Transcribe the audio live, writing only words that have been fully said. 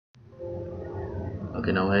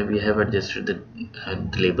Okay, now we have adjusted the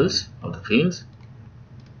labels of the fields.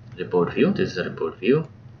 Report view, this is the report view.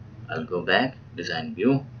 I'll go back, design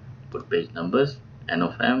view, put page numbers, N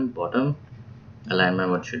of M, bottom, alignment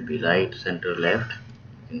what should be right, center, left.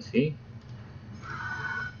 You can see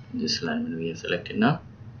this alignment we have selected now.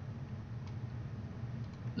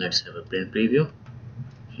 Let's have a print preview.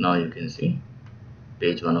 Now you can see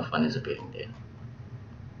page 1 of 1 is appearing there.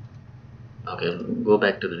 Okay, go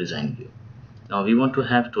back to the design view. Now we want to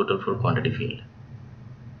have total for quantity field.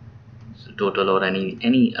 So total or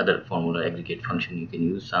any other formula aggregate function you can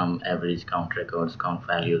use, sum, average, count records, count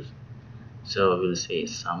values. So we'll say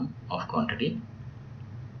sum of quantity.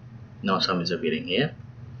 Now sum is appearing here,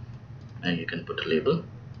 and you can put a label.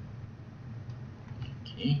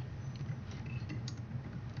 Okay,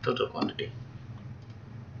 total quantity.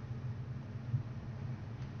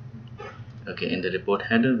 Okay, in the report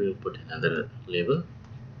header we'll put another label,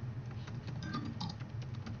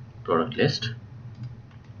 product list,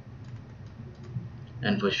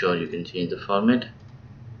 and for sure you can change the format,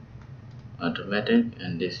 automatic,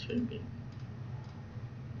 and this should be,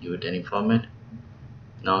 give it any format.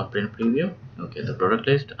 Now print preview. Okay, the product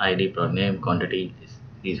list, ID, product name, quantity,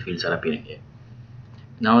 these fields are appearing here.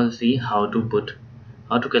 Now we'll see how to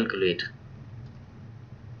calculate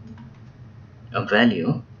a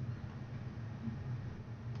value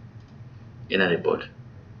in a report.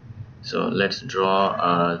 So let's draw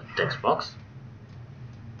a text box.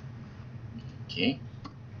 Okay,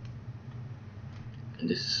 and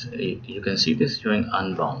this, you can see this showing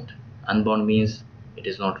unbound. Unbound means it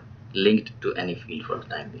is not linked to any field for the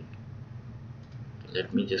time being.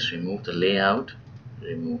 Let me just remove the layout,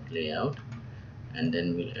 and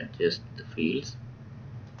then we'll adjust the fields.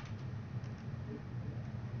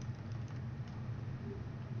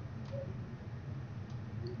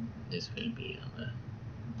 This will be our,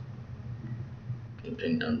 okay,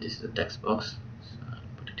 bring down, this is the text box, so I'll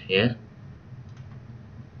put it here.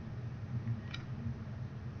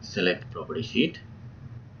 Select property sheet.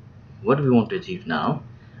 What we want to achieve now,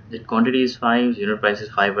 the quantity is 5, unit price is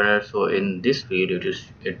 500, so in this field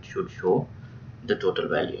it should show the total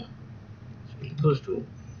value. So equals to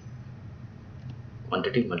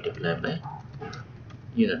quantity multiplied by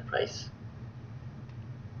unit price.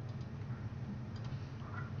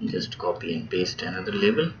 Just copy and paste another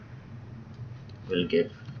label. We'll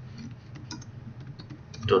give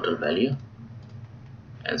total value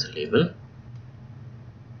as a label.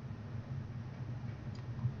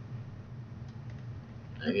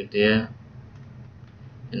 Drag it there,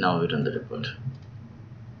 and now we run the report.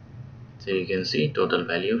 So you can see total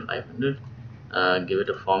value 500. Give it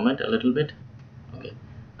a format a little bit. Okay,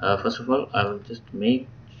 first of all I will just make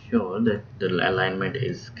sure that the alignment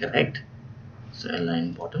is correct. So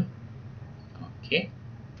align bottom. Okay,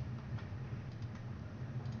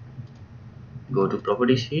 go to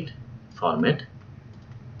property sheet, format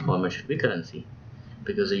should be currency,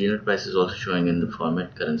 because the unit price is also showing in the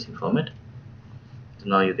format, currency format. So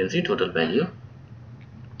now you can see total value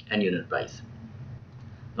and unit price.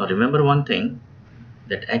 Now remember one thing,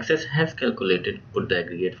 that Access has calculated, put the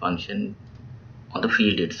aggregate function on the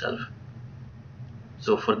field itself.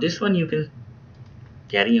 So for this one you can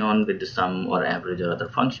carry on with the sum or average or other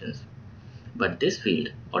functions, but this field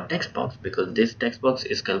or text box, because this text box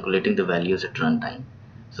is calculating the values at runtime,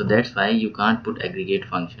 so that's why you can't put aggregate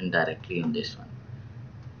function directly on this one.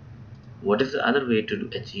 What is the other way to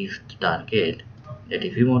achieve the target, that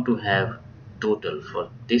if you want to have total for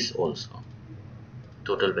this also,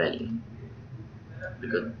 total value,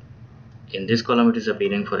 because in this column it is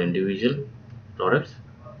appearing for individual products,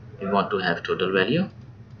 we want to have total value,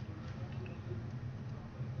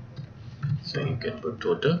 so you can put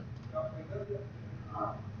total,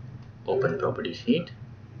 open property sheet,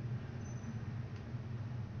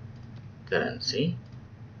 currency,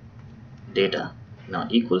 data, now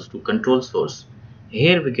equals to control source.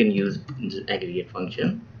 Here we can use the aggregate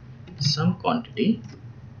function, sum quantity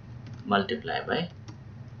multiply by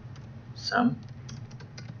sum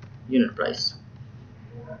unit price.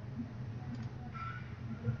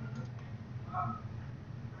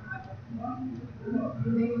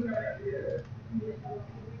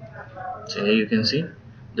 So here you can see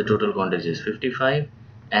the total quantity is 55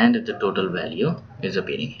 and the total value is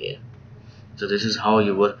appearing here. So this is how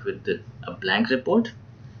you work with a blank report.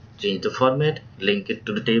 Change the format, link it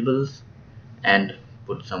to the tables, and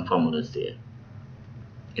put some formulas there.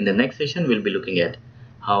 In the next session we'll be looking at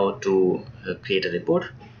how to create a report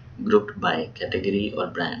grouped by category or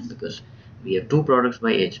brand, because we have 2 products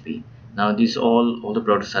by HP. Now these all the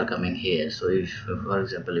products are coming here. So if, for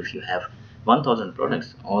example, if you have 1000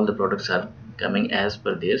 products, all the products are coming as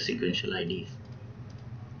per their sequential IDs.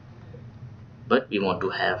 but we want to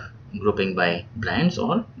have grouping by brands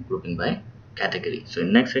or grouping by category. So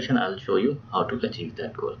in next session I'll show you how to achieve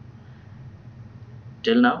that goal.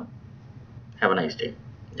 Till now, have a nice day.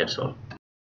 That's all.